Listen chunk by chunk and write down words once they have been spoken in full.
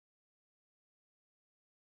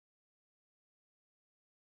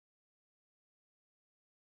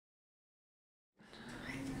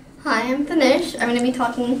Hi, I'm Tanish. I'm going to be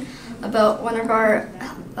talking about one of our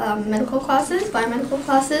medical classes, biomedical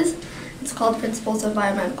classes. It's called Principles of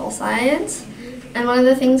Biomedical Science. And one of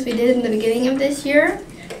the things we did in the beginning of this year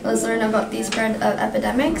was learn about the spread of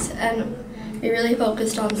epidemics, and we really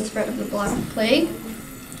focused on the spread of the Black Plague.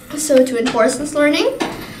 So to enforce this learning,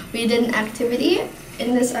 we did an activity.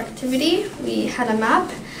 In this activity, we had a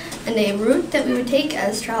map and a route that we would take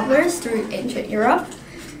as travelers through ancient Europe.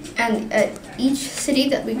 And at each city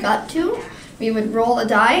that we got to, we would roll a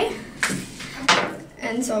die.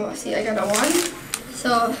 And so, see, I got a 1.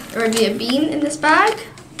 So there would be a bean in this bag.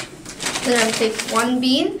 Then I would take one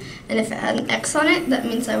bean, and if it had an X on it, that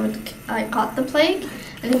means I caught the plague.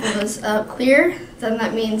 And if it was clear, then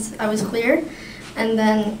that means I was clear. And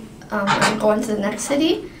then I would go on to the next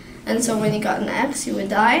city. And so when you got an X, you would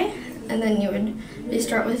die, and then you would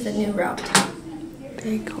restart with a new route.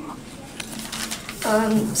 Very cool.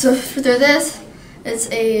 So through this, it's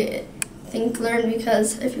a thing to learn,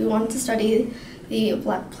 because if you want to study the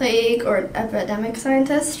Black Plague or epidemic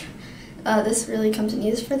scientist, this really comes in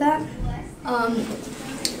use for that.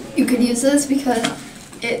 You could use this because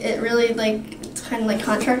it really it's kind of like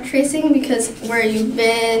contact tracing, because where you've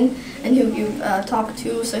been and who you've talked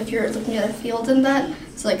to. So if you're looking at a field in that,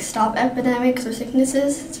 so like stop epidemics or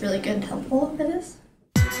sicknesses, it's really good and helpful for this.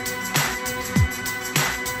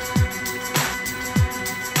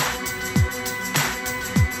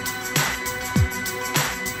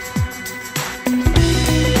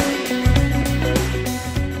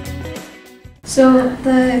 So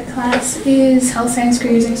the class is Health Science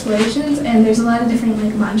Careers Explorations, and there's a lot of different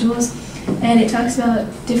modules, and it talks about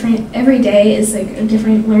every day is a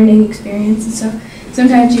different learning experience. And so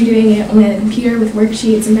sometimes you're doing it on a computer with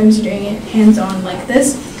worksheets, sometimes you're doing it hands-on like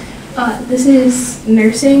this. This is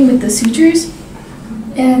nursing with the sutures,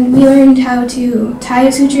 and we learned how to tie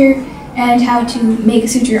a suture and how to make a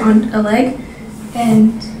suture on a leg.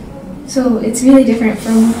 And so it's really different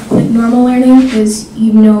from normal learning, because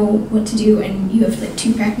you know what to do and you have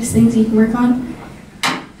 2 practice things you can work on.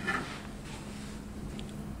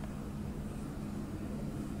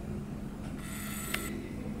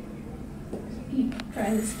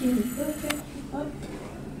 Try the skin.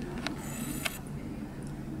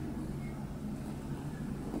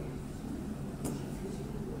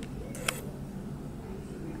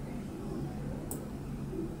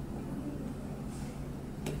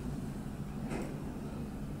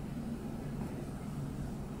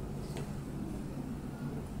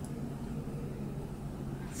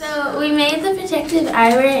 So we made the protective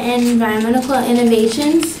eyewear in Biomedical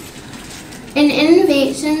Innovations. In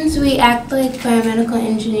Innovations, we act like biomedical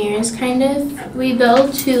engineers, kind of. We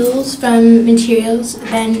build tools from materials,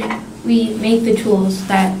 then we make the tools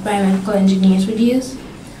that biomedical engineers would use.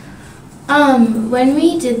 When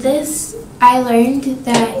we did this, I learned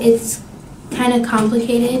that it's kind of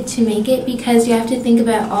complicated to make it, because you have to think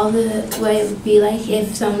about all what it would be like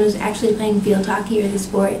if someone was actually playing field hockey or the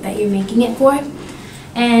sport that you're making it for.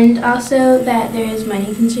 And also that there is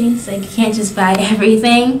money constraints, like you can't just buy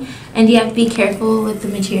everything, and you have to be careful with the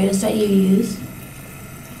materials that you use.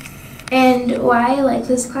 And why I like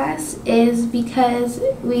this class is because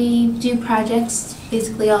we do projects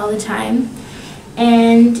basically all the time,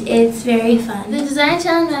 and it's very fun. The design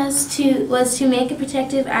challenge was to make a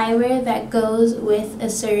protective eyewear that goes with a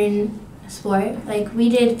certain sport. Like we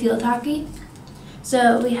did field hockey,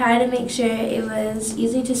 so we had to make sure it was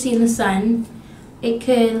easy to see in the sun. It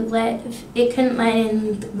couldn't let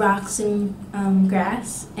in rocks and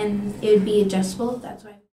grass, and it would be adjustable. That's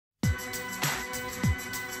why.